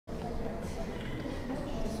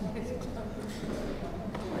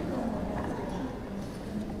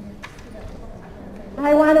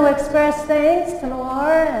I want to express thanks to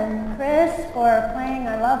Laura and Chris for playing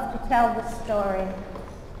I Love to Tell the Story,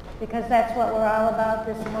 because that's what we're all about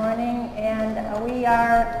this morning. And we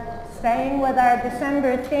are staying with our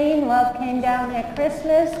December theme, Love Came Down at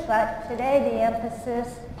Christmas, but today the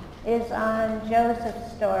emphasis is on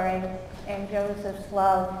Joseph's story and Joseph's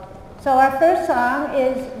love. So our first song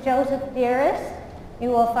is Joseph Dearest. You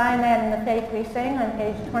will find that in the Faith We Sing on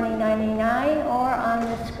page 2099 or on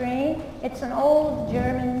the screen. It's an old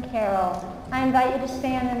German carol. I invite you to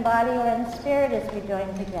stand in body or in spirit as we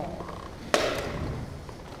join together.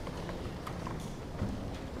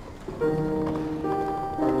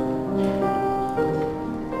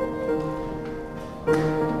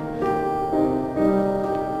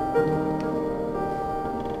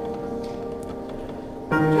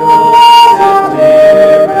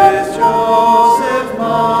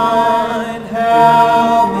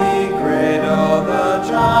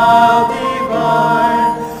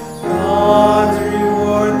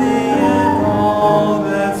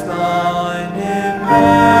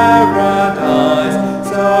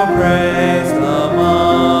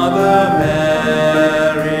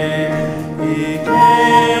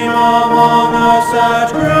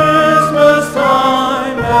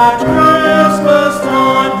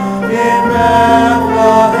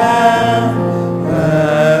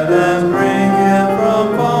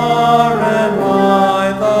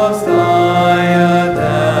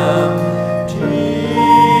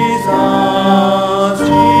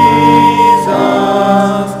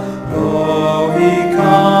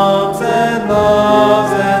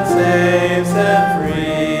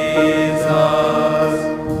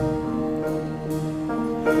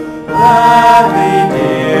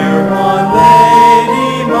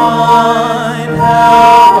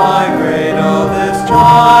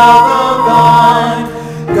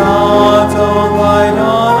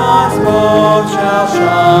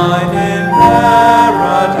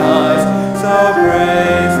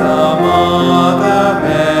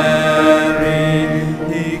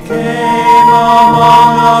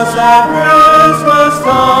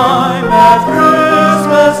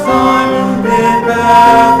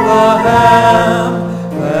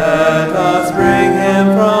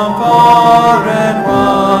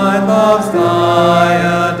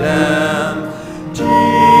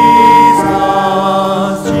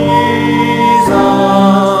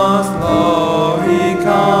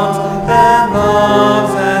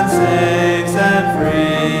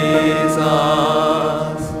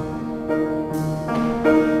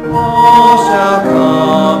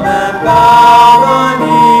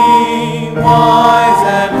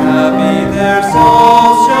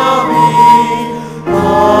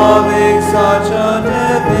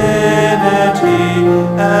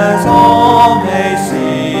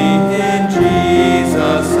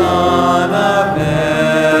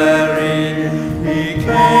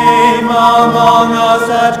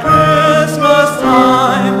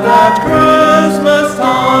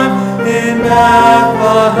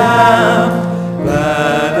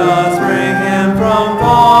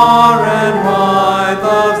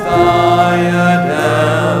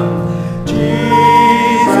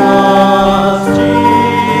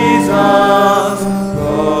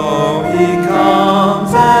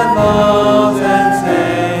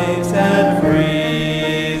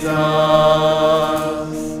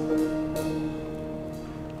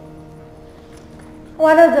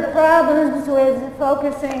 One of the problems with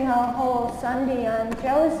focusing a whole Sunday on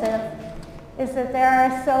Joseph is that there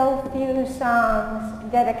are so few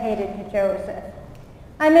songs dedicated to Joseph.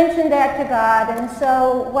 I mentioned that to God, and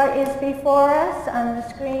so what is before us on the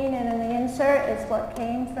screen and in the insert is what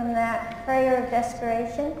came from that prayer of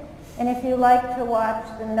desperation. And if you like to watch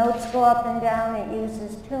the notes go up and down, it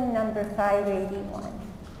uses tune number 581.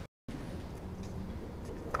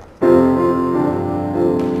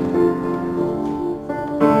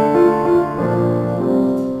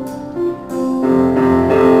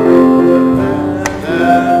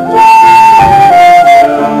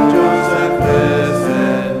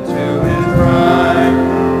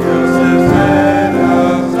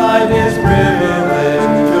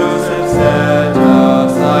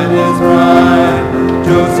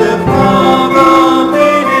 Joseph, love the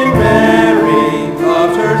maiden Mary,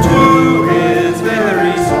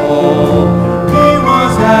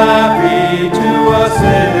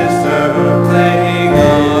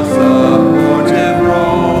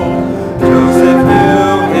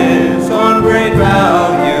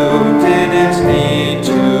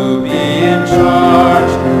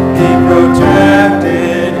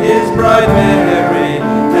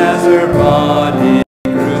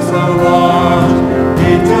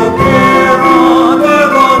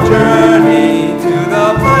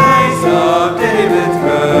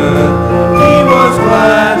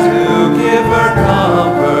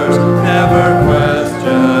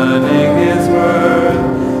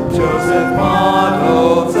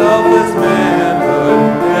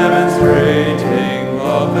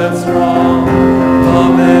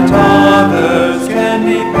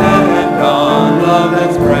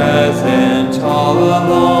 all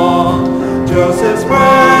along. Joseph's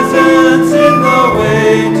presence in the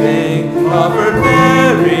waiting offered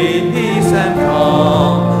Mary peace and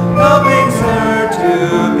calm, helping her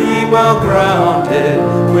to be well grounded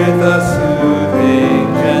with a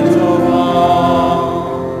soothing, gentle balm.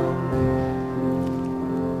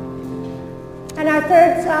 And our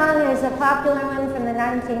third song is a popular one from the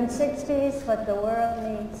 1960s, What the World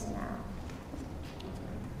Needs Now.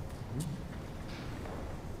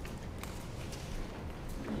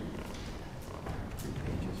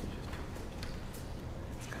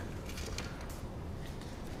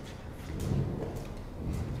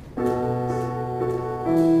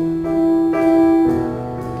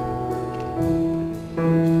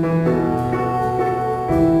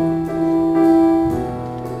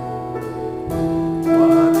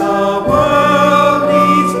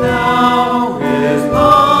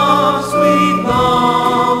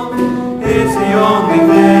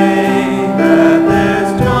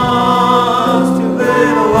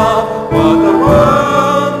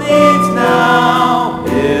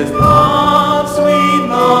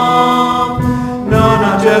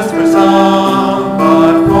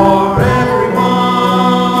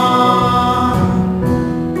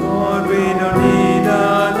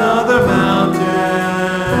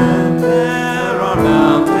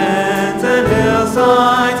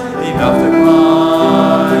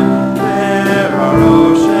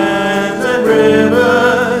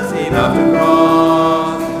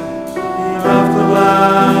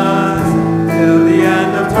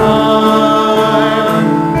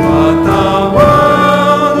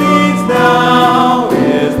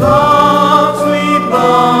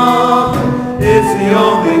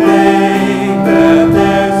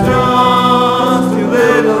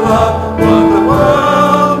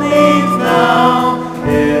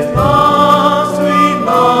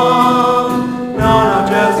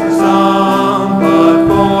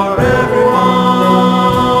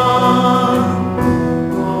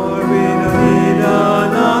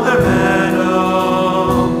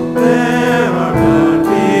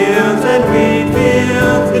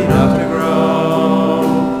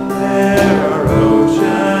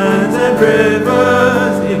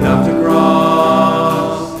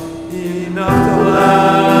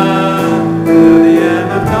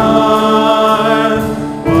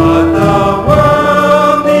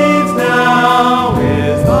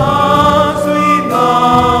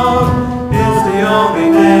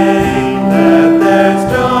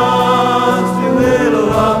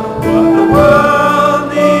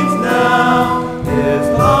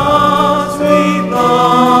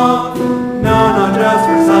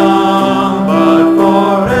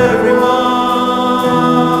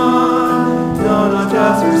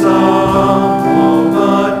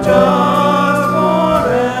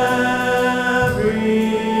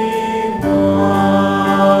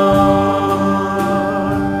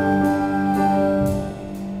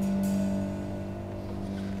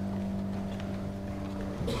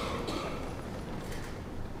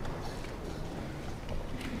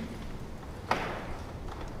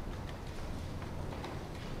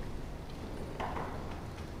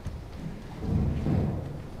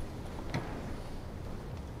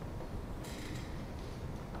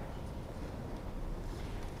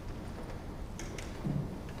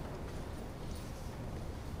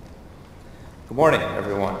 Good morning,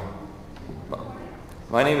 everyone.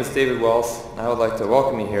 My name is David Wells, and I would like to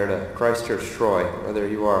welcome you here to Christ Church Troy, whether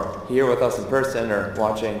you are here with us in person or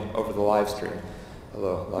watching over the live stream.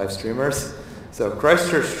 Hello, live streamers. So Christ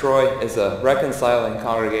Church Troy is a reconciling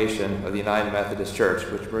congregation of the United Methodist Church,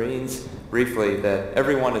 which means, briefly, that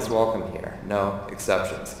everyone is welcome here, no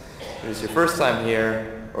exceptions. If it is your first time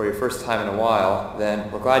here, or your first time in a while, then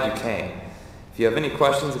we're glad you came. If you have any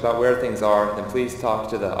questions about where things are, then please talk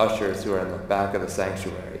to the ushers who are in the back of the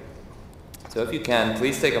sanctuary. So if you can,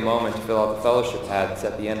 please take a moment to fill out the fellowship hats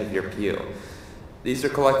at the end of your pew. These are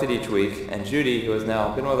collected each week, and Judy, who has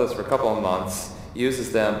now been with us for a couple of months,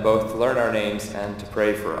 uses them both to learn our names and to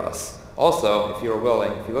pray for us. Also, if you are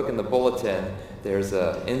willing, if you look in the bulletin, there's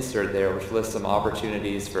an insert there which lists some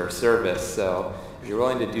opportunities for service. So if you're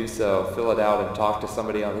willing to do so, fill it out and talk to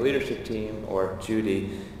somebody on the leadership team or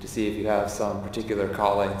Judy to see if you have some particular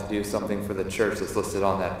calling to do something for the church that's listed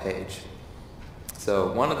on that page.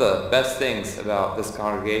 So one of the best things about this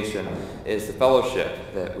congregation is the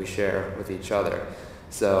fellowship that we share with each other.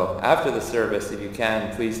 So after the service, if you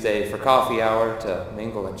can, please stay for coffee hour to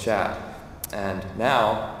mingle and chat. And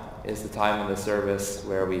now is the time in the service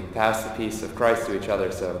where we pass the peace of Christ to each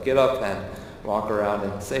other. So get up and walk around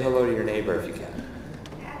and say hello to your neighbor if you can.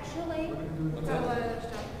 Ashley,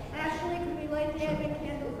 could we light the Advent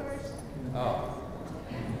candle first? Oh.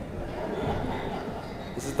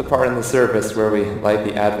 This is the part in the service where we light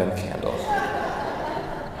the Advent candle.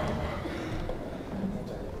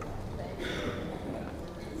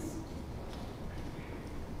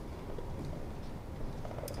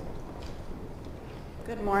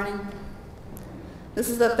 Good morning. This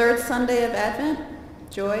is the third Sunday of Advent,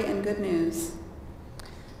 joy and good news.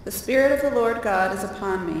 The Spirit of the Lord God is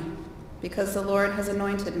upon me, because the Lord has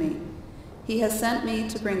anointed me. He has sent me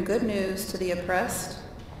to bring good news to the oppressed,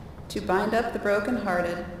 to bind up the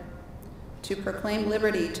brokenhearted, to proclaim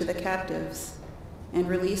liberty to the captives, and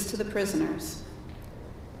release to the prisoners,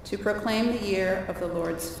 to proclaim the year of the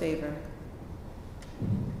Lord's favor.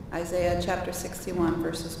 Isaiah chapter 61,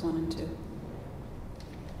 verses 1 and 2.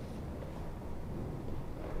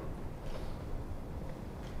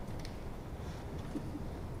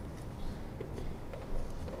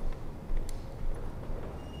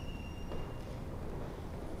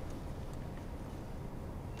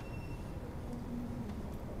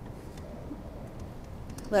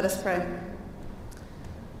 Let us pray.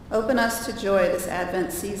 Open us to joy this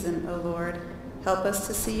Advent season, O Lord. Help us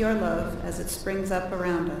to see your love as it springs up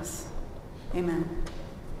around us. Amen.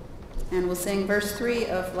 And we'll sing verse 3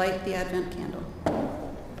 of Light the Advent Candle.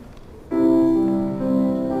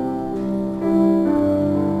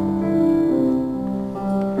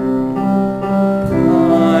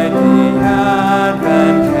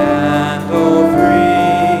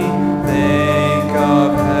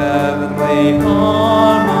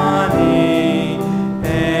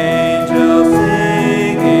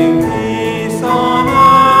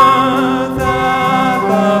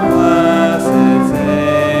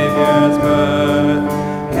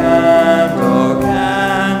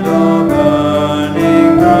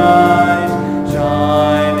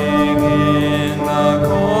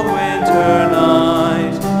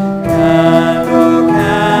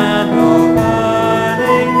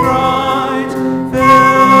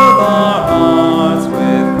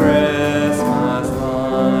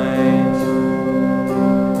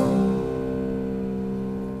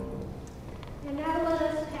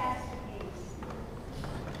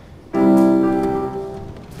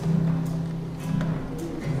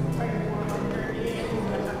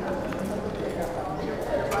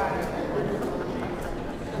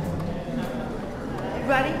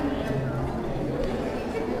 Ready?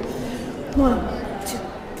 1, 2,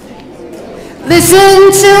 3.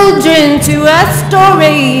 Listen, children, to a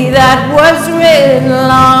story that was written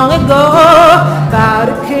long ago about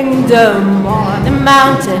a kingdom on a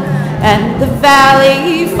mountain and the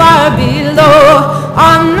valley far below.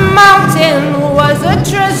 On the mountain was a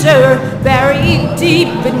treasure buried deep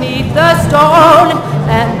beneath the stone,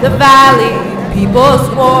 and the valley people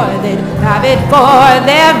swore they'd have it for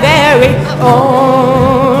their very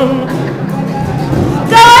own.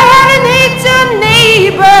 Go ahead and eat your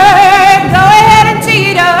neighbor. Go ahead and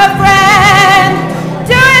cheat a friend.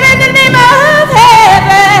 Do it in the name of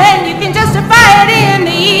heaven. You can justify it in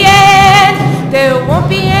the end. There won't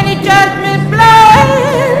be any judgment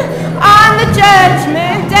blood on the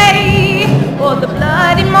judgment day or the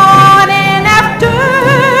bloody morning after.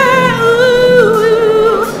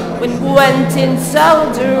 When one tin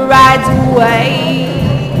soldier rides away.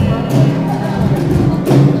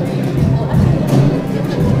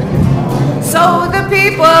 So the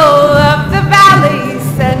people of the valley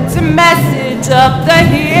sent a message up the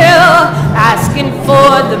hill, asking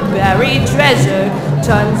for the buried treasure,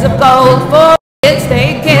 tons of gold for which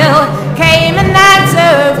they kill. Came an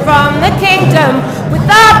answer from the kingdom, with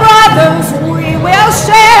our brothers we will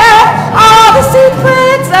share all the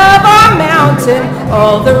secrets of our mountain,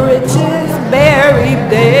 all the riches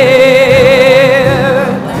buried there.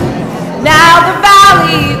 Now the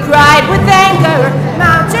valley cried with anger,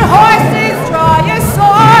 mount your horses, draw your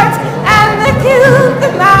swords, and they killed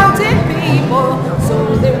the mountain people, so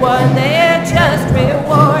they won their just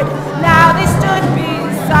reward. Now they stood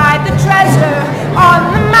beside the treasure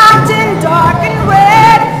on the mountain, dark and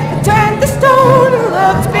red. They turned the stone and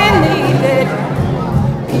looked beneath it.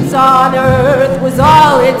 Peace on earth was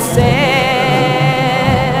all it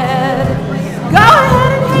said. Go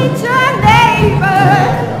ahead and hate your neighbor.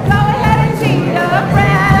 Go ahead and cheat a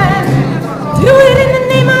friend. Do it in the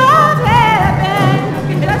name of heaven.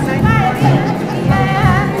 You can justify it in the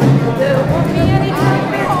end. There won't be any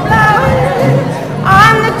judgment blood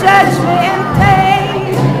on the judgment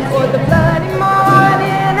day or the bloody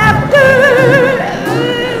morning after.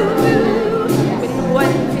 When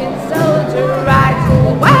one tin soldier rides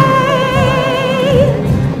away.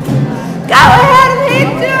 Go ahead and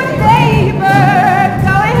hate your neighbor.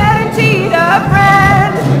 Go ahead and cheat a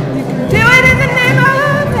friend. You can do it in the name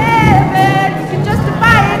of heaven. You can just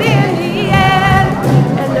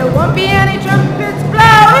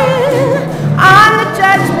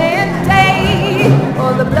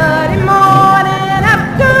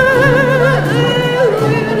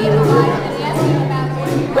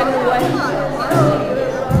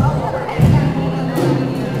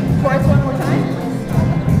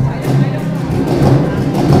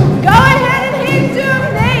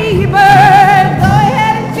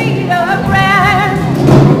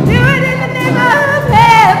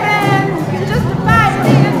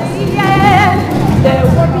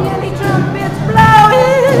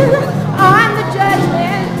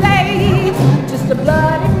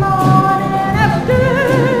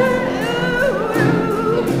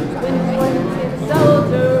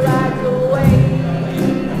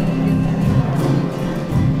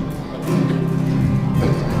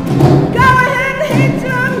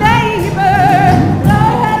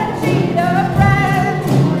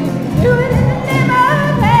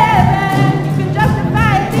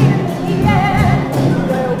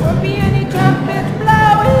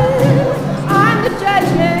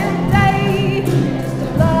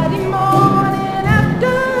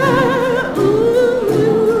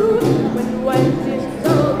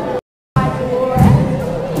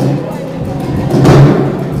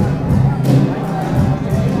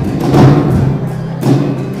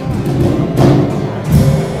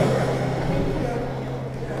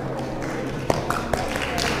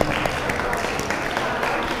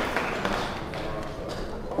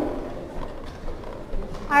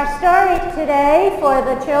story today for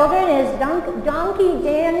the children is Donkey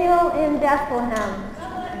Daniel in Bethlehem.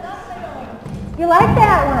 You like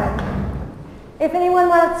that one? If anyone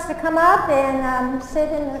wants to come up and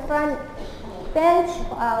sit in the front bench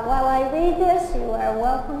while I read this, you are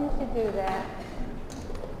welcome to do that.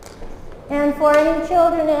 And for any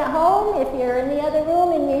children at home, if you're in the other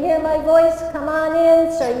room and you hear my voice, come on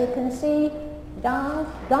in so you can see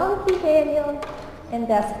Donkey Daniel in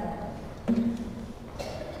Bethlehem.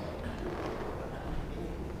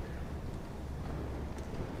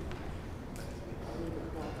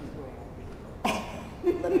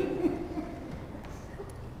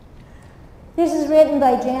 This is written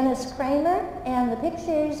by Janice Kramer, and the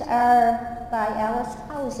pictures are by Alice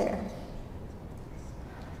Hauser.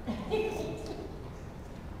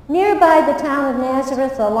 Nearby the town of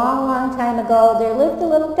Nazareth, a long, long time ago, there lived a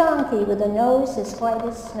little donkey with a nose as white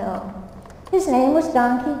as snow. His name was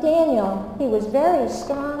Donkey Daniel. He was very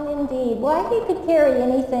strong indeed. Why, he could carry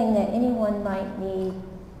anything that anyone might need.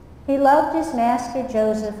 He loved his master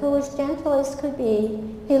Joseph, who was gentle as could be.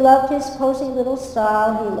 He loved his cozy little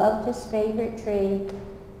stall. He loved his favorite tree.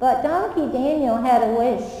 But Donkey Daniel had a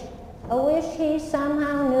wish he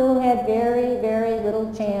somehow knew had very, very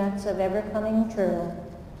little chance of ever coming true.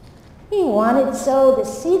 He wanted so to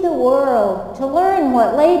see the world, to learn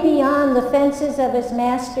what lay beyond the fences of his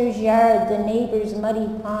master's yard, the neighbor's muddy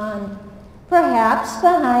pond. Perhaps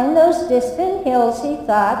behind those distant hills, he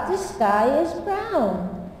thought, the sky is brown.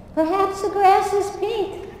 Perhaps the grass is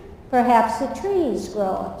pink. Perhaps the trees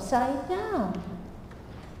grow upside down.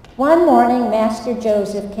 One morning, Master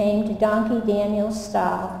Joseph came to Donkey Daniel's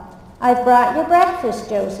stall. "I've brought your breakfast,"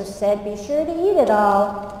 Joseph said. "Be sure to eat it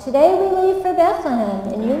all. Today we leave for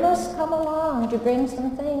Bethlehem, and you must come along to bring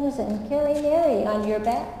some things and carry Mary on your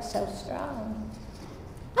back so strong."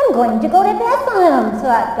 "I'm going to go to Bethlehem,"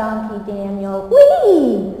 thought Donkey Daniel.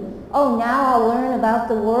 Whee! "Oh, now I'll learn about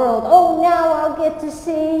the world. Oh, now I'll get to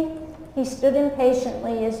see." He stood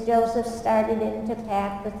impatiently as Joseph started in to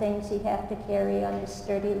pack the things he'd have to carry on his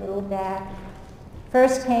sturdy little back.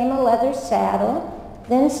 First came a leather saddle,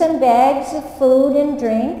 then some bags of food and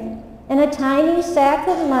drink, and a tiny sack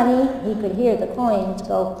of money. He could hear the coins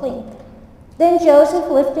go clink. Then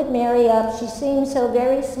Joseph lifted Mary up. She seemed so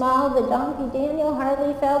very small that Donkey Daniel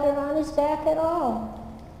hardly felt her on his back at all.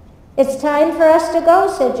 "It's time for us to go,"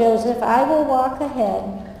 said Joseph. "I will walk ahead."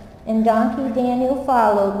 And Donkey Daniel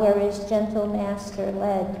followed where his gentle master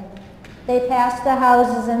led. They passed the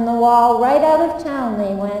houses and the wall. Right out of town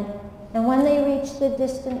they went. And when they reached the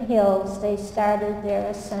distant hills, they started their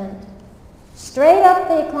ascent. Straight up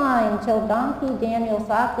they climbed till Donkey Daniel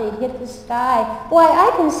thought they'd hit the sky. "Why,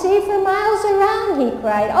 I can see for miles around," he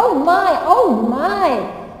cried. "Oh my, oh my!"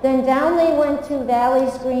 Then down they went through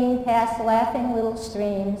valleys green, past laughing little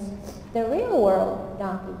streams. The real world,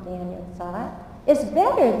 Donkey Daniel thought, is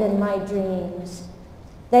better than my dreams.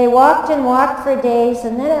 They walked and walked for days,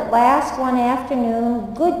 and then at last one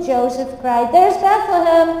afternoon, good Joseph cried, "There's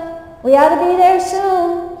Bethlehem! We ought to be there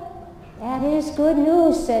soon." "That is good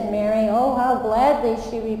news," said Mary. Oh, how gladly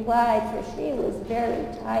she replied, for she was very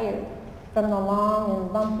tired from the long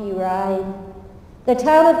and bumpy ride. The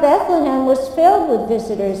town of Bethlehem was filled with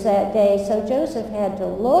visitors that day, so Joseph had to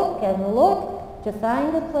look and look to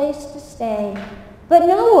find a place to stay. But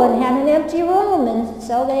no one had an empty room, and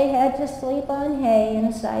so they had to sleep on hay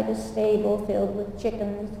inside a stable filled with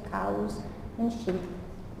chickens, cows, and sheep.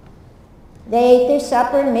 They ate their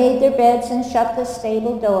supper, made their beds, and shut the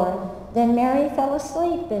stable door. Then Mary fell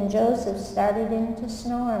asleep, and Joseph started in to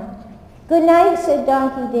snore. "Good night," said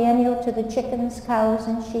Donkey Daniel to the chickens, cows,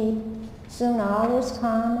 and sheep. Soon all was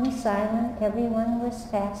calm and silent. Everyone was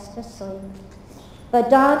fast asleep. But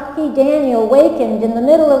Donkey Daniel wakened in the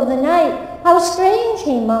middle of the night. "How strange,"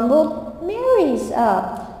 he mumbled. "Mary's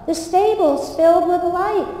up. The stable's filled with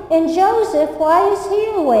light. And Joseph, why is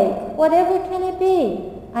he awake? Whatever can it be?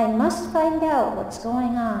 I must find out what's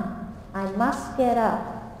going on. I must get up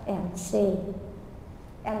and see."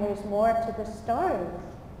 And there's more to the story,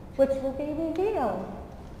 which will be revealed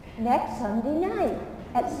next Sunday night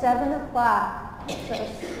at 7 o'clock. So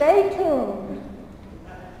stay tuned.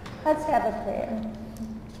 Let's have a prayer.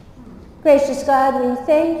 Gracious God, we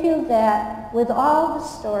thank you that with all the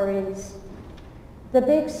stories, the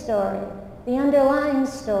big story, the underlying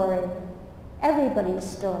story, everybody's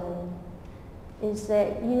story, is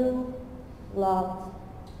that you love.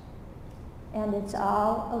 And it's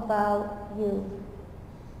all about you.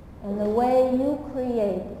 And the way you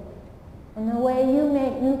create, and the way you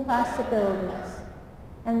make new possibilities,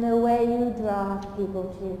 and the way you draw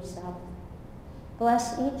people to yourself.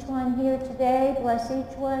 Bless each one here today. Bless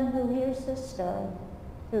each one who hears this story.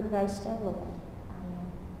 Through Christ our Lord.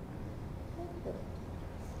 Amen.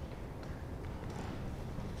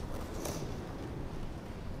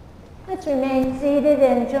 Let's remain seated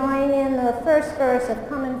and join in the first verse of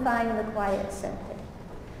Come and Find the Quiet Center.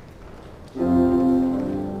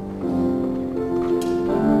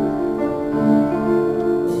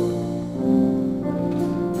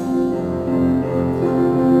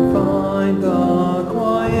 Find the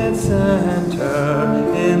quiet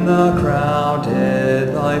center in the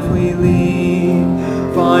crowded life we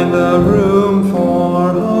lead. Find the room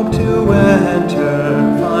for hope to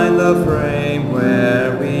enter. Find the frame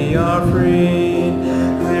where we are freed.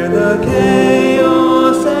 Clear the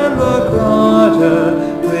chaos and look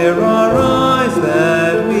broader. Clear our eyes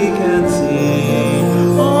that we can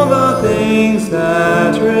see all the things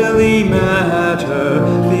that really matter.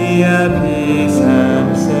 Be at peace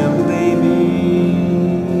and simply be.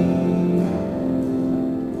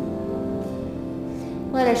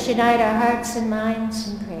 Let us unite our hearts and minds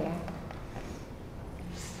in prayer.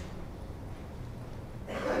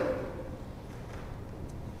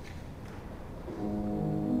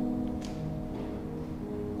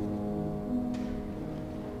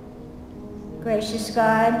 Gracious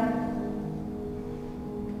God,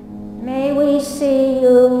 may we see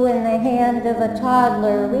you in the hand of a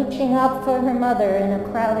toddler reaching up for her mother in a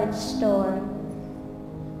crowded store.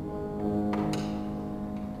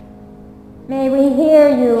 May we hear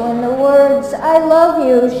you in the words, I love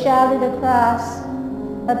you, shouted across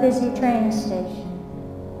a busy train station.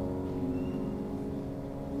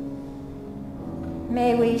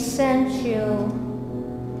 May we sense you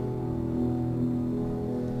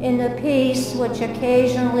in the peace which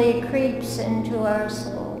occasionally creeps into our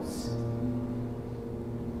souls.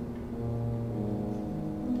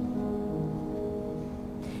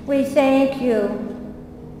 We thank you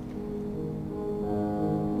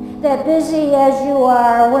that busy as you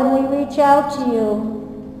are, when we reach out to you,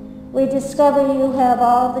 we discover you have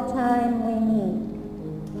all the time we need.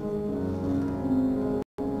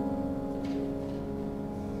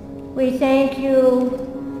 We thank you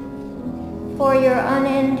for your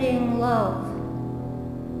unending love.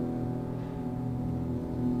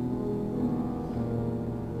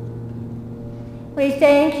 We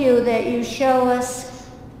thank you that you show us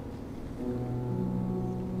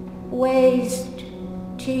ways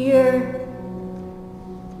to your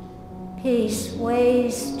peace,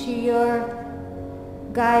 ways to your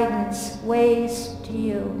guidance, ways to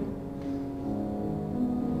you.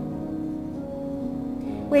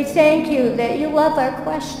 We thank you that you love our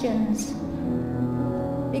questions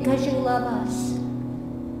because you love us.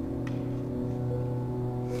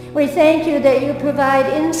 We thank you that you provide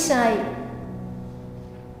insight.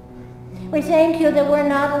 We thank you that we're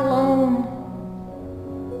not alone.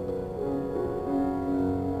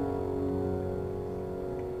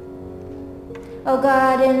 Oh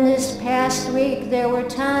God, in this past week, there were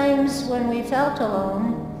times when we felt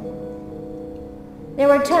alone. There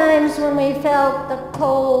were times when we felt the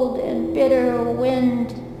cold and bitter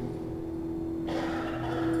wind.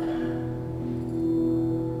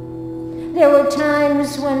 There were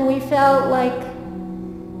times when we felt like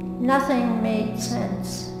nothing made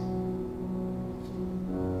sense.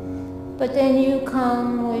 But then you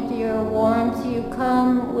come with your warmth, you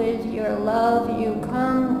come with your love, you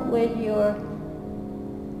come with your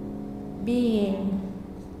being.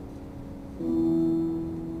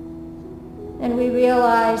 And we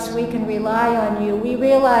realize we can rely on you. We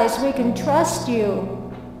realize we can trust you.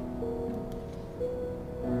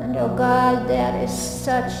 And oh God, that is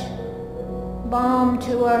such balm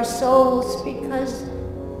to our souls because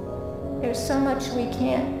there's so much we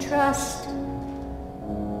can't trust.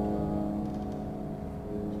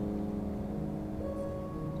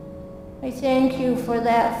 We thank you for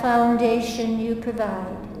that foundation you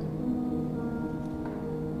provide.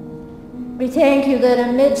 We thank you that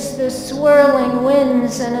amidst the swirling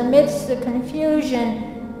winds and amidst the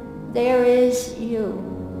confusion, there is you.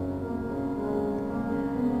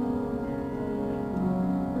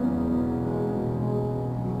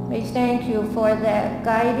 We thank you for that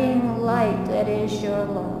guiding light that is your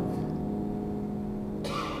love.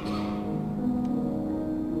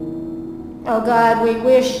 Oh God, we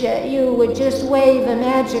wish that you would just wave a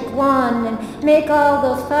magic wand and make all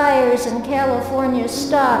the fires in California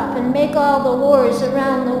stop, and make all the wars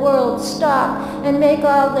around the world stop, and make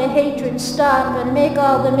all the hatred stop, and make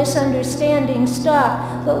all the misunderstanding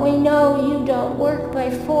stop. But we know you don't work by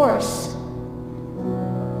force.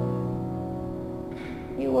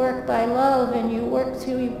 You work by love, and you work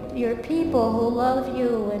through your people who love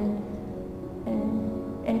you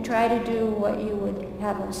and try to do what you would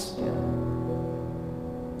have us do.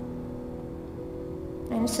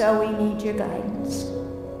 And so we need your guidance.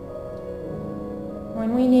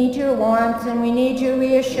 when we need your warmth and we need your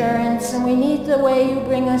reassurance and we need the way you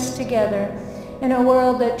bring us together in a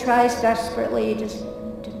world that tries desperately to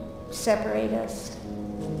separate us.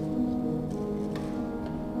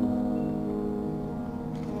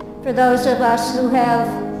 For those of us who have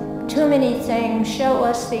too many things, show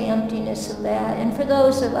us the emptiness of that. And for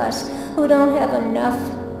those of us who don't have enough,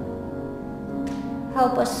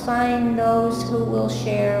 help us find those who will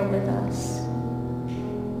share with us.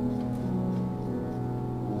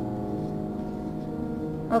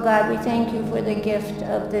 Oh God, we thank you for the gift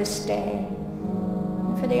of this day,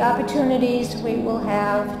 and for the opportunities we will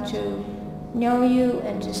have to know you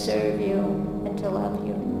and to serve you and to love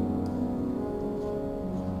you.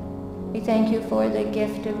 We thank you for the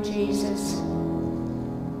gift of Jesus.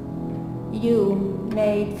 You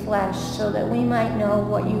made flesh so that we might know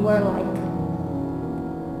what you are like,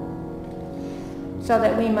 so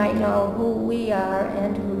that we might know who we are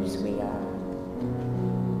and whose we are.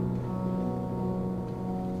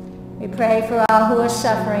 We pray for all who are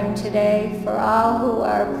suffering today, for all who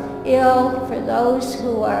are ill, for those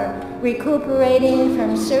who are recuperating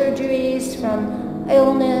from surgeries, from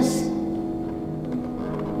illness.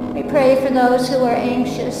 We pray for those who are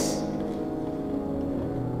anxious.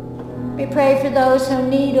 We pray for those who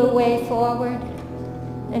need a way forward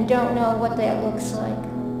and don't know what that looks like.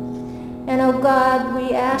 And oh God,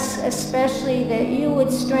 we ask especially that you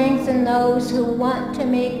would strengthen those who want to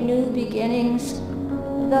make new beginnings,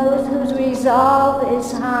 those whose resolve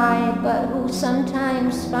is high, but who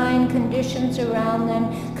sometimes find conditions around them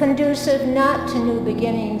conducive not to new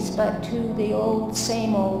beginnings, but to the old,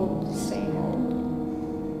 same old, same old.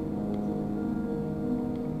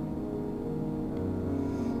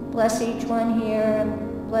 Bless each one here,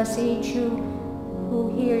 bless each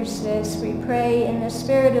who hears this. We pray in the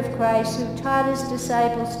Spirit of Christ, who taught his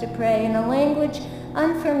disciples to pray in a language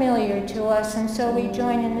unfamiliar to us, and so we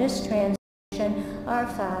join in this translation. Our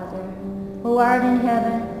Father, who art in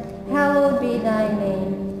heaven, hallowed be thy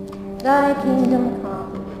name. Thy kingdom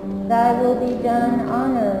come, thy will be done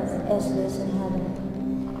on earth as it is in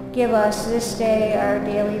heaven. Give us this day our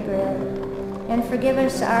daily bread, and forgive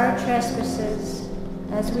us our trespasses,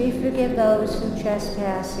 as we forgive those who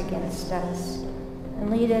trespass against us. And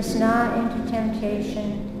lead us not into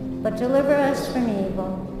temptation, but deliver us from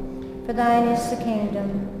evil. For thine is the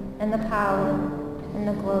kingdom, and the power, and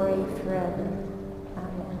the glory forever.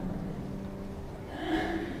 Amen.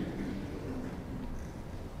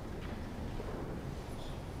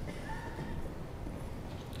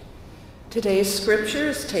 Today's scripture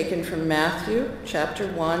is taken from Matthew chapter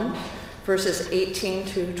 1, verses 18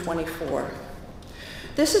 to 24.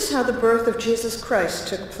 This is how the birth of Jesus Christ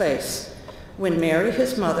took place. When Mary,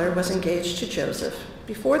 his mother, was engaged to Joseph,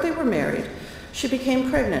 before they were married, she became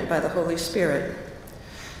pregnant by the Holy Spirit.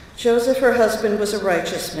 Joseph, her husband, was a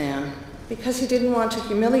righteous man. Because he didn't want to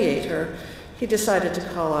humiliate her, he decided to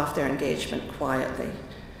call off their engagement quietly.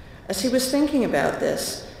 As he was thinking about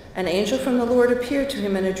this, an angel from the Lord appeared to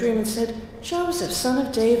him in a dream and said, "Joseph, son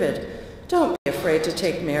of David, don't be afraid to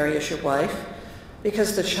take Mary as your wife,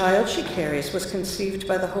 because the child she carries was conceived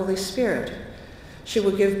by the Holy Spirit. She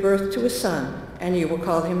will give birth to a son, and you will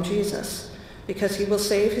call him Jesus, because he will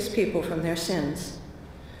save his people from their sins."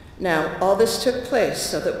 Now, all this took place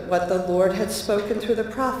so that what the Lord had spoken through the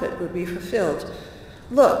prophet would be fulfilled.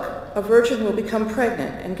 "Look, a virgin will become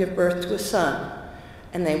pregnant and give birth to a son,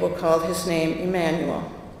 and they will call his name Emmanuel."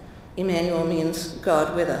 Emmanuel means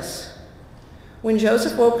God with us. When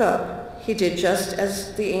Joseph woke up, he did just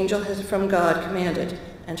as the angel from God commanded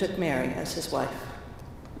and took Mary as his wife.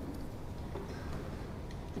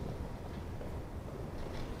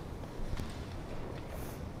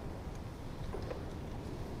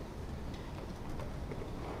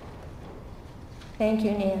 Thank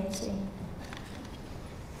you, Nancy.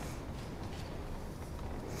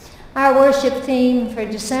 Our worship theme for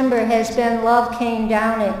December has been Love Came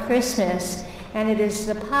Down at Christmas, and it is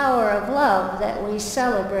the power of love that we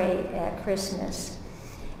celebrate at Christmas.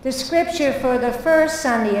 The scripture for the first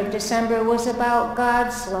Sunday of December was about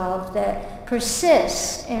God's love that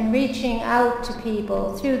persists in reaching out to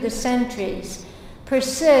people through the centuries,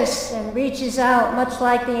 persists and reaches out much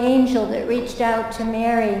like the angel that reached out to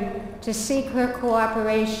Mary to seek her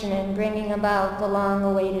cooperation in bringing about the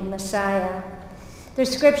long-awaited Messiah. The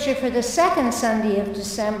scripture for the second Sunday of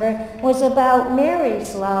December was about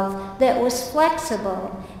Mary's love that was flexible,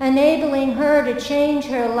 enabling her to change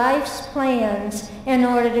her life's plans in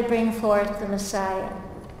order to bring forth the Messiah.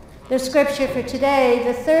 The scripture for today,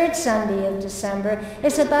 the third Sunday of December,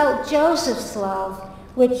 is about Joseph's love,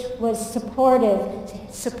 which was supported,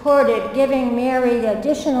 giving Mary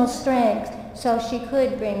additional strength so she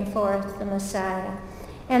could bring forth the Messiah.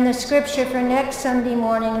 And the scripture for next Sunday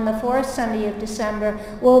morning and the fourth Sunday of December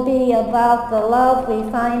will be about the love we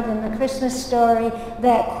find in the Christmas story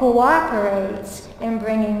that cooperates in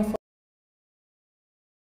bringing forth.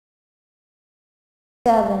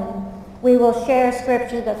 7. We will share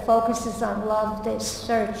scripture that focuses on love that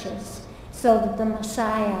searches so that the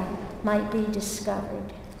Messiah might be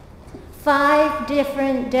discovered. 5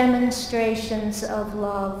 different demonstrations of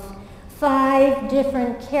love. 5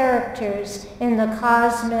 different characters in the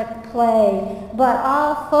cosmic play, but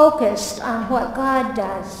all focused on what God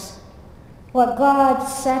does, what God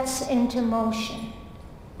sets into motion,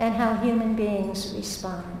 and how human beings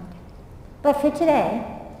respond. But for today,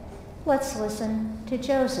 let's listen to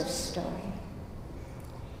Joseph's story.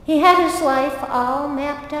 He had his life all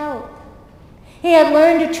mapped out. He had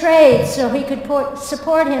learned a trade so he could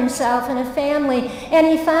support himself and a family, and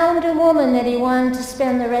he found a woman that he wanted to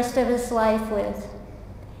spend the rest of his life with.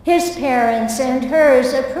 His parents and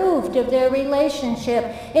hers approved of their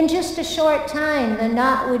relationship. In just a short time, the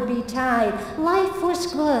knot would be tied. Life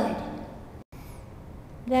was good.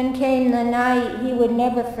 Then came the night he would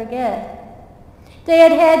never forget. They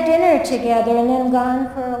had had dinner together and then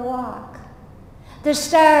gone for a walk. The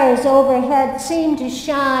stars overhead seemed to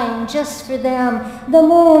shine just for them. The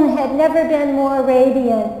moon had never been more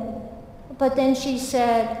radiant. But then she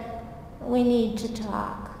said, "We need to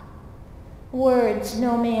talk." Words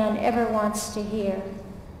no man ever wants to hear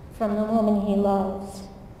from the woman he loves.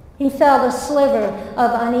 He felt a sliver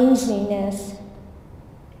of uneasiness.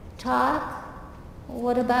 "Talk?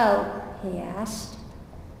 What about?" he asked.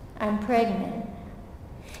 "I'm pregnant."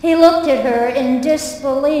 He looked at her in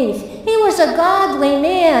disbelief. He was a godly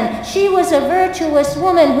man. She was a virtuous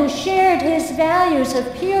woman who shared his values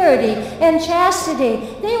of purity and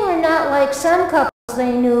chastity. They were not like some couples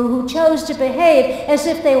they knew who chose to behave as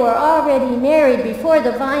if they were already married before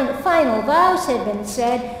the final vows had been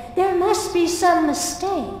said. There must be some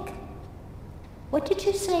mistake. "What did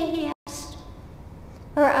you say?" he asked.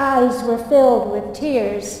 Her eyes were filled with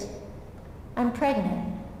tears. "I'm pregnant."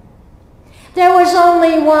 There was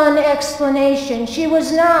only one explanation. She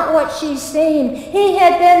was not what she seemed. He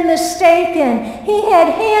had been mistaken. He had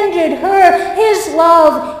handed her his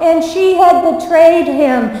love, and she had betrayed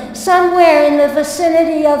him. Somewhere in the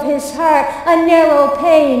vicinity of his heart, a narrow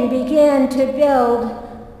pain began to build.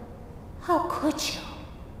 How could you?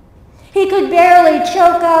 He could barely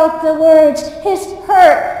choke out the words, his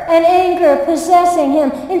hurt and anger possessing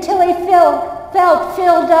him until he felt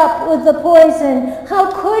filled up with the poison. How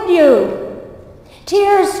could you?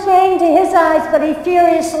 Tears sprang to his eyes, but he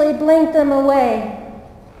furiously blinked them away.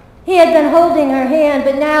 He had been holding her hand,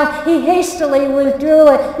 but now he hastily withdrew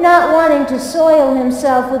it, not wanting to soil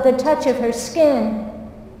himself with the touch of her skin.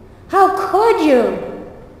 How could you?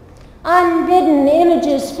 Unbidden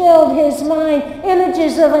images filled his mind,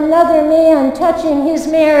 images of another man touching his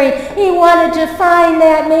Mary. He wanted to find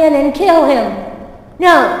that man and kill him.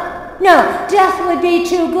 No, death would be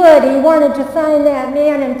too good. He wanted to find that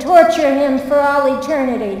man and torture him for all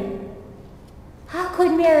eternity. How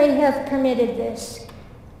could Mary have permitted this?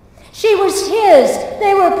 She was his.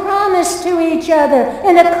 They were promised to each other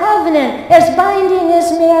in a covenant as binding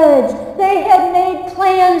as marriage. They had made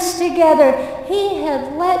plans together. He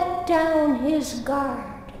had let down his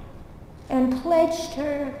guard and pledged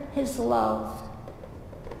her his love.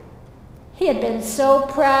 He had been so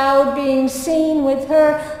proud being seen with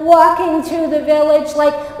her, walking through the village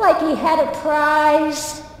like he had a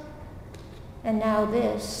prize. And now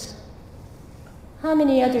this. How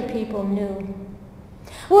many other people knew?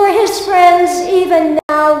 Were his friends even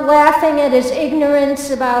now laughing at his ignorance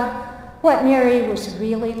about what Mary was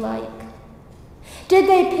really like? Did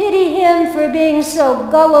they pity him for being so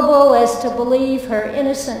gullible as to believe her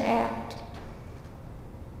innocent act?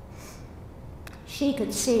 She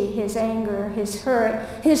could see his anger, his hurt,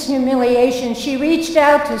 his humiliation. She reached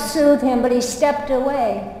out to soothe him, but he stepped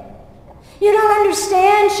away. "You don't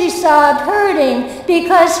understand," she sobbed, hurting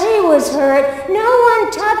because he was hurt. "No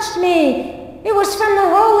one touched me. It was from the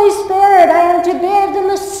Holy Spirit. I am to bear the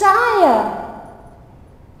Messiah."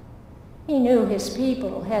 He knew his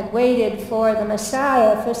people had waited for the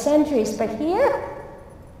Messiah for centuries, but here?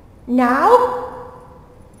 Now?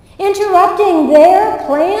 Interrupting their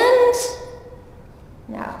plans?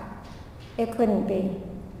 No, it couldn't be.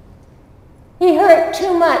 He hurt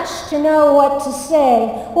too much to know what to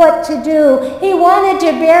say, what to do. He wanted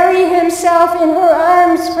to bury himself in her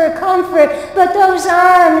arms for comfort, but those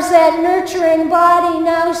arms, that nurturing body,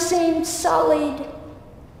 now seemed sullied.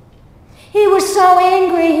 He was so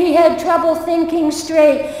angry he had trouble thinking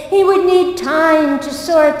straight. He would need time to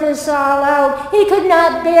sort this all out. He could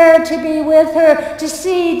not bear to be with her, to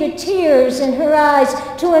see the tears in her eyes,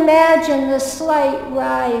 to imagine the slight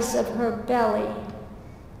rise of her belly.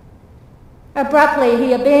 Abruptly,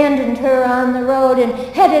 he abandoned her on the road and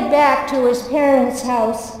headed back to his parents'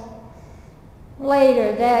 house.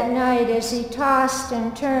 Later that night, as he tossed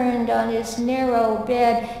and turned on his narrow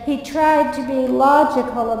bed, he tried to be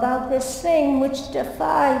logical about this thing which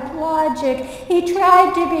defied logic. He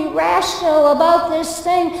tried to be rational about this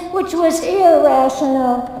thing which was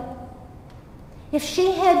irrational. If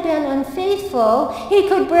she had been unfaithful, he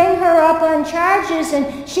could bring her up on charges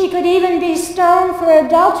and she could even be stoned for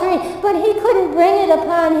adultery, but he couldn't bring it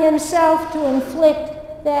upon himself to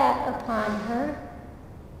inflict that upon her.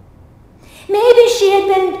 Maybe she had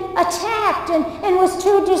been attacked and was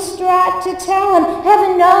too distraught to tell him.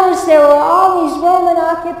 Heaven knows there were all these Roman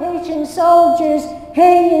occupation soldiers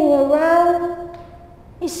hanging around.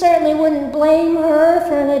 He certainly wouldn't blame her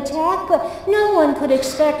for an attack, but no one could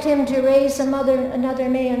expect him to raise another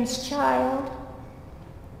man's child.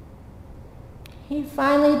 He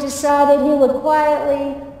finally decided he would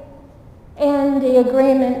quietly end the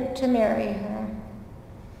agreement to marry her.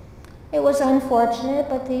 It was unfortunate,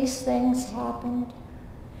 but these things happened.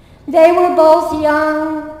 They were both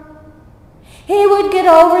young. He would get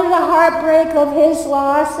over the heartbreak of his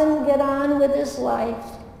loss and get on with his life.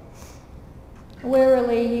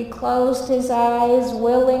 Wearily, he closed his eyes,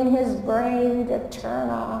 willing his brain to turn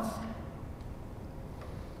off.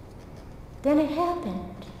 Then it happened.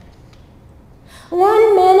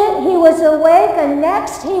 One minute he was awake, and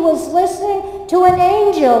next he was listening to an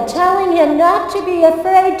angel telling him not to be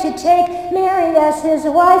afraid to take Mary as his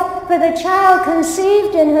wife, for the child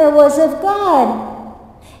conceived in her was of God.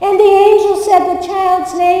 And the angel said the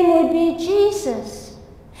child's name would be Jesus.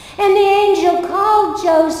 And the angel called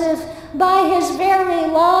Joseph by his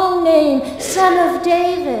very long name, Son of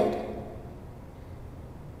David.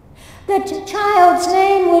 The child's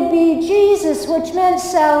name would be Jesus, which meant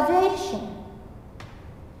salvation.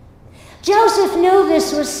 Joseph knew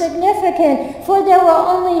this was significant, for there were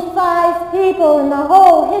only 5 people in the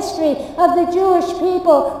whole history of the Jewish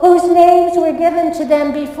people whose names were given to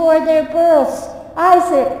them before their births: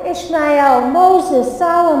 Isaac, Ishmael, Moses,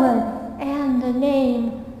 Solomon, and the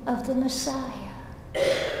name of the Messiah.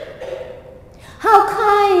 How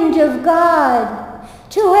kind of God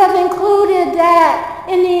to have included that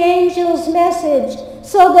in the angel's message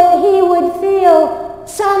so that he would feel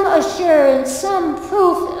some assurance, some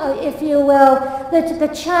proof, if you will, that the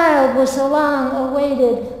child was a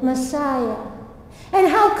long-awaited Messiah. And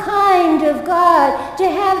how kind of God to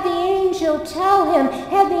have the angel tell him,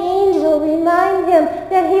 have the angel remind him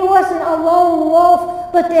that he wasn't a lone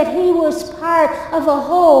wolf, but that he was part of a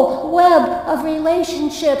whole web of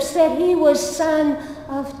relationships, that he was son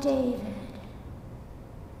of David.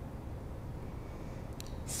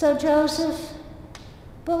 So Joseph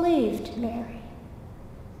believed Mary.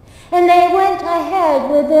 And they went ahead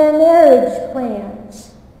with their marriage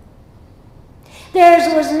plans.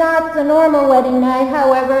 Theirs was not the normal wedding night,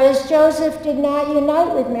 however, as Joseph did not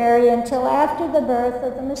unite with Mary until after the birth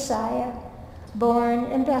of the Messiah, born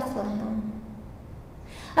in Bethlehem.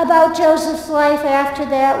 About Joseph's life after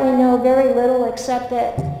that, we know very little except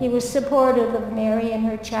that he was supportive of Mary and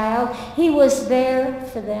her child. He was there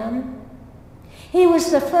for them. He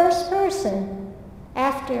was the first person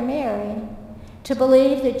after Mary to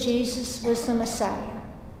believe that Jesus was the Messiah.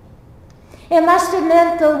 It must have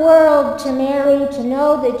meant the world to Mary to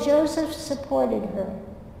know that Joseph supported her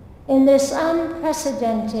in this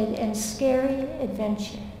unprecedented and scary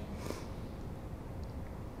adventure.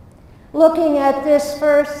 Looking at this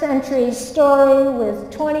first century story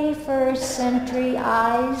with 21st century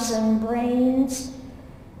eyes and brains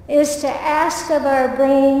is to ask of our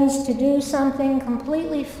brains to do something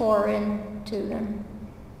completely foreign to them.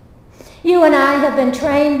 You and I have been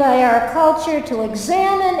trained by our culture to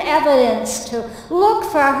examine evidence, to look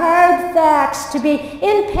for hard facts, to be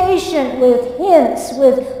impatient with hints,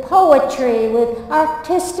 with poetry, with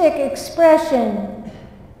artistic expression.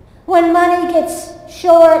 When money gets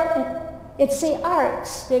short, it's the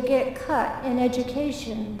arts that get cut in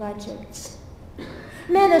education budgets.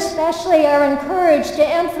 Men especially are encouraged to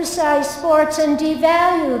emphasize sports and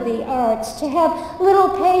devalue the arts, to have little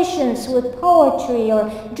patience with poetry or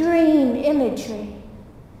dream imagery.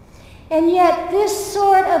 And yet this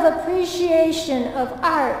sort of appreciation of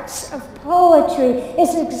arts, of poetry,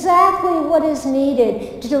 is exactly what is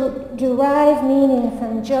needed to derive meaning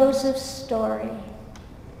from Joseph's story.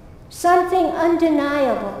 Something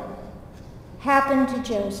undeniable happened to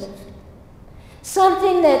Joseph.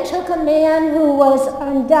 Something that took a man who was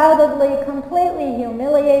undoubtedly completely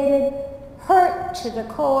humiliated, hurt to the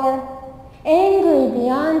core, angry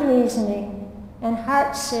beyond reasoning, and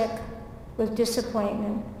heartsick with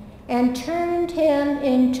disappointment, and turned him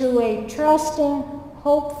into a trusting,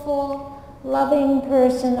 hopeful, loving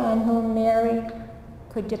person on whom Mary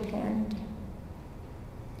could depend.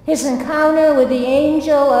 His encounter with the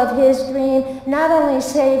angel of his dream not only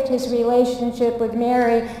saved his relationship with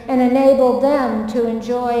Mary and enabled them to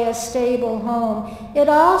enjoy a stable home, it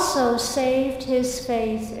also saved his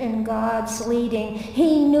faith in God's leading.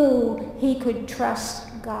 He knew he could trust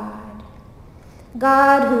God.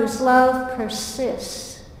 God whose love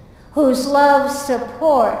persists, whose love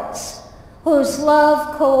supports, whose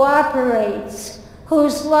love cooperates,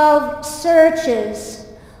 whose love searches,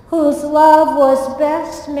 whose love was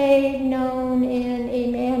best made known in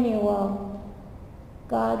Emmanuel,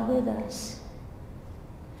 God with us.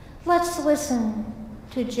 Let's listen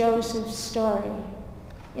to Joseph's story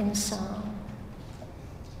in song.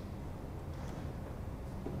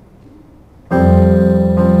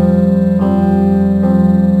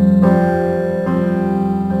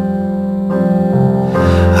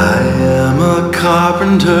 I am a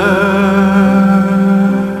carpenter,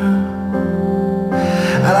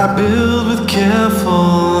 and I build with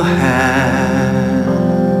careful hands.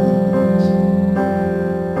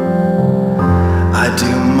 I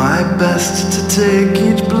do my best to take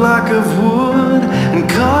each block of wood and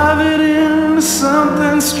carve it into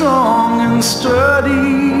something strong and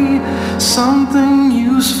sturdy, something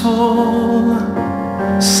useful,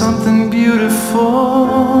 something beautiful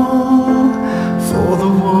for the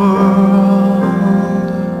world.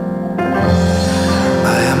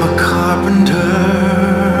 I am a carpenter,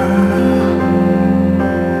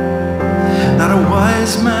 not a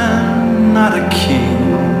wise man, not a king.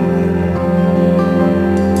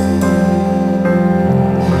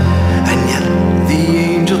 And yet the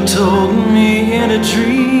angel told me in a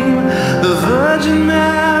dream, the Virgin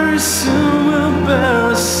Mary soon will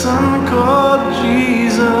bear a son called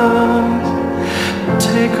Jesus.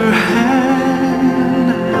 Take her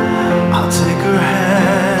hand, I'll take her hand.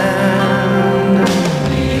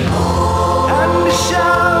 And he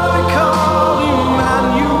shall be called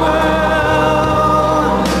Emmanuel,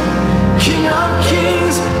 King of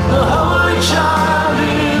Kings, the Holy Child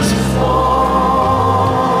is born.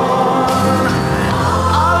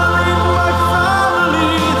 I'll lead my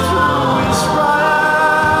family through Israel.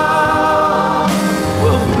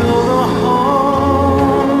 We'll build a home,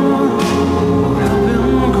 we'll help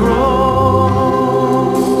him grow.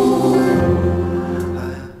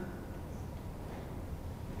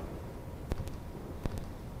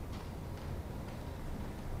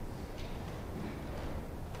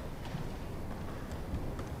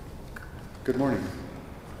 Good morning.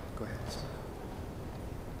 Go ahead.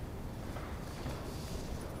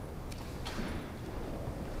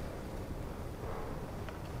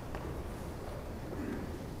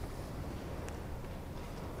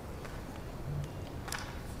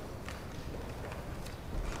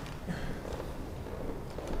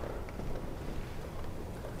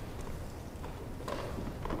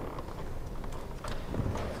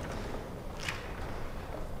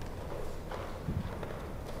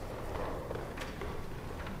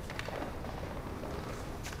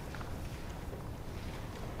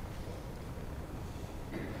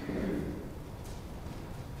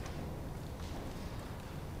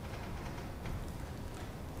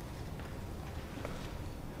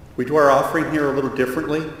 We do our offering here a little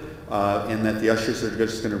differently in that the ushers are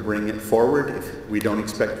just going to bring it forward. If we don't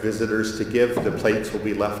expect visitors to give, the plates will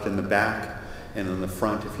be left in the back and in the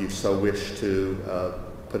front if you so wish to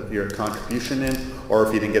put your contribution in, or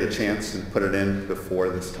if you didn't get a chance and put it in before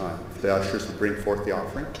this time. If the ushers will bring forth the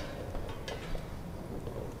offering.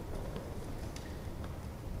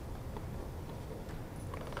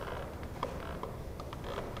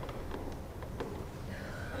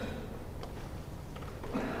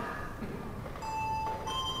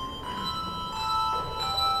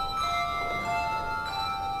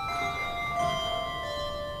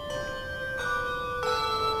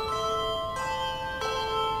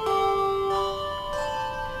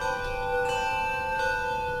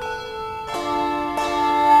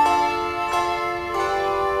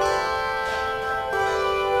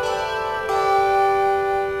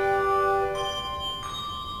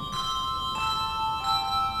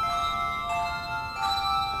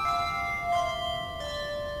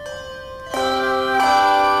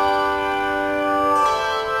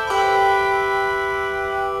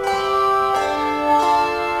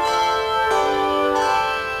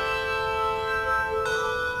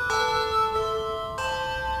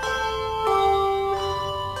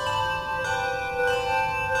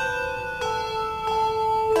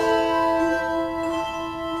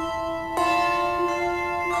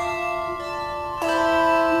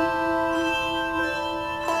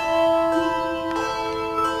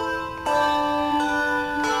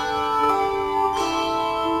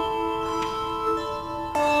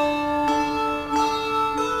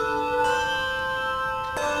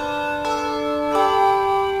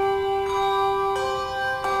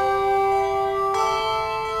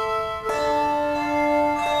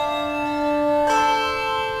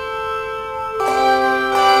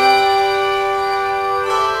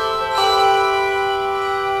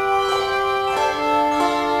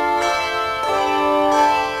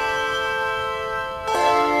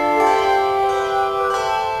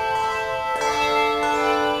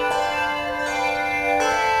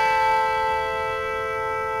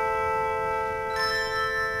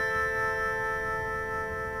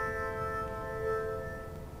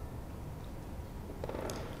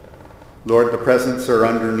 Lord, the presents are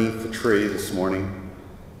underneath the tree this morning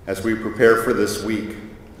as we prepare for this week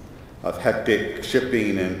of hectic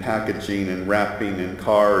shipping and packaging and wrapping and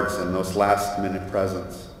cards and those last-minute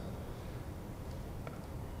presents.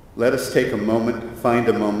 Let us take a moment, find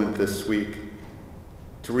a moment this week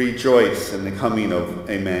to rejoice in the coming of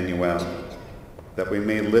Emmanuel, that we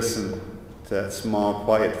may listen to that small,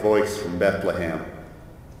 quiet voice from Bethlehem,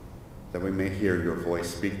 that we may hear your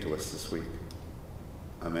voice speak to us this week.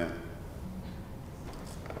 Amen.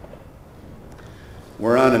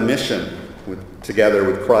 We're on a mission together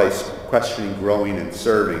with Christ, questioning, growing, and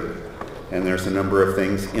serving. And there's a number of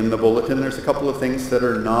things in the bulletin. There's a couple of things that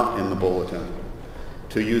are not in the bulletin.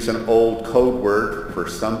 To use an old code word for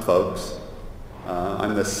some folks,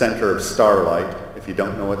 I'm the center of starlight. If you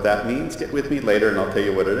don't know what that means, get with me later and I'll tell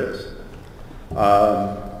you what it is.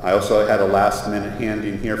 I also had a last-minute hand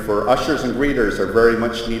in here for ushers and greeters are very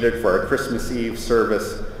much needed for our Christmas Eve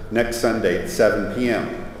service next Sunday at 7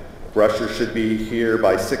 p.m. Ushers should be here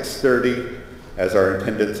by 6:30, as our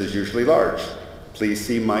attendance is usually large. Please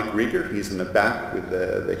see Mike Rieger. He's in the back with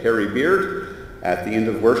the hairy beard at the end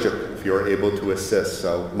of worship if you're able to assist.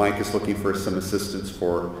 So Mike is looking for some assistance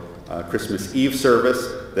for Christmas Eve service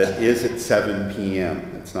that is at 7 p.m.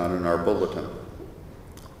 It's not in our bulletin.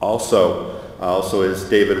 Also as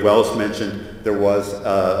David Wells mentioned, there was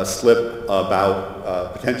a slip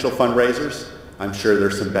about potential fundraisers. I'm sure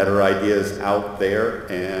there's some better ideas out there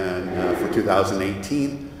and for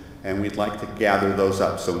 2018, and we'd like to gather those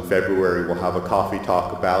up. So in February, we'll have a coffee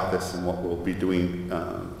talk about this and what we'll be doing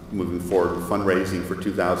moving forward with fundraising for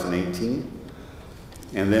 2018.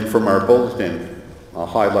 And then from our bulletin, I'll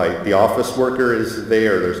highlight the office worker is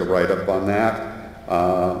there. There's a write-up on that.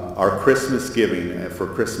 Our Christmas giving for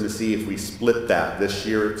Christmas Eve, we split that. This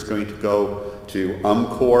year it's going to go to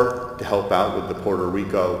UMCOR to help out with the Puerto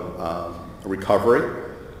Rico recovery.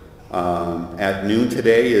 At noon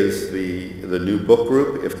today is the new book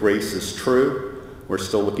group, If Grace is True. We're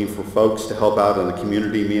still looking for folks to help out on the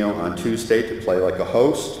community meal on Tuesday to play like a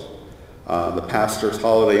host. The pastor's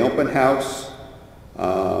holiday open house.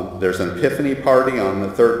 There's an epiphany party on the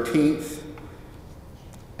 13th.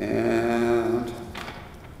 And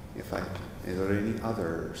is there any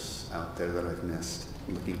others out there that I've missed?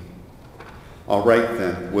 Looking. All right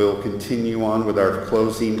then, we'll continue on with our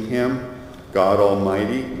closing hymn. God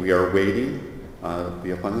Almighty, we are waiting. It'll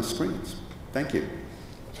be up on the screens. Thank you.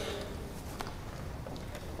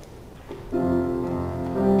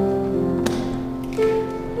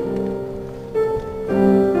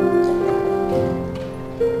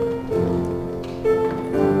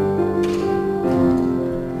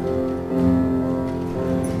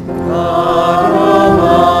 God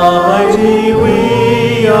Almighty,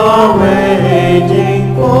 we are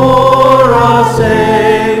waiting for a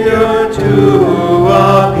Savior to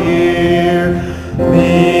appear.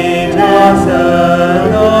 Meet us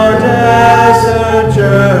at our desert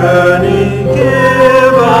journey.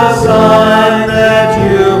 Give a sign that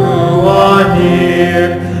you are near.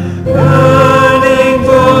 Burning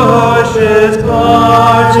bushes,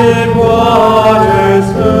 parted waters,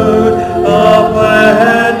 food, a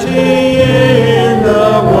plenty in the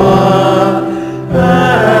one.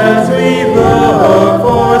 As we look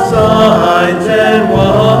for signs and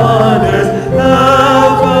wonders,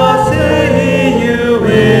 help us see you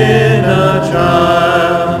in a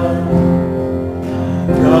child.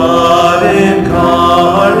 God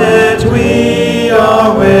incarnate, we are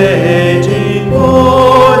waiting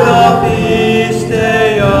for the feast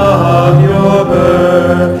day of your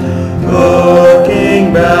birth. Looking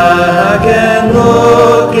back and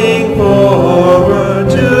looking forward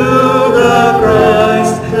to the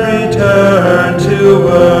Christ return to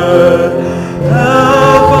earth.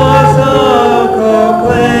 Help us now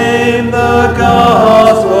proclaim the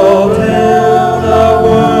gospel till the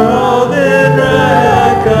world is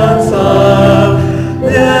reconciled.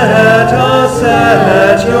 Let us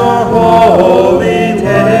set your holy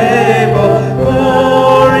table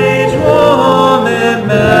for each woman,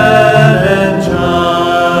 man, and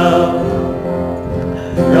child.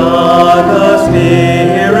 God the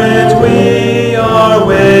Spirit, we are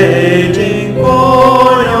waiting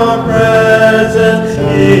for your presence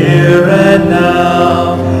here and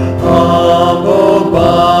now. Humbled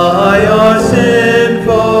by our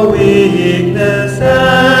sinful weakness,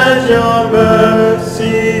 as your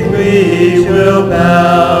mercy we will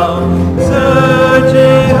bow.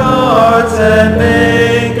 Searching hearts and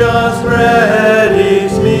make us ready,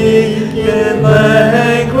 speak in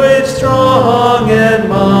language strong and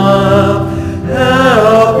mild.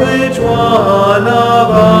 Help each one of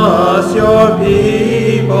us, your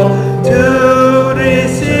people, to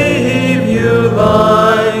receive you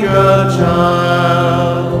like a child.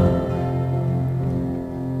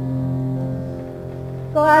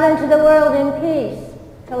 Go out into the world in peace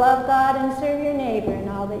to love God and serve your neighbor in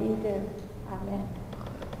all that you do. Amen.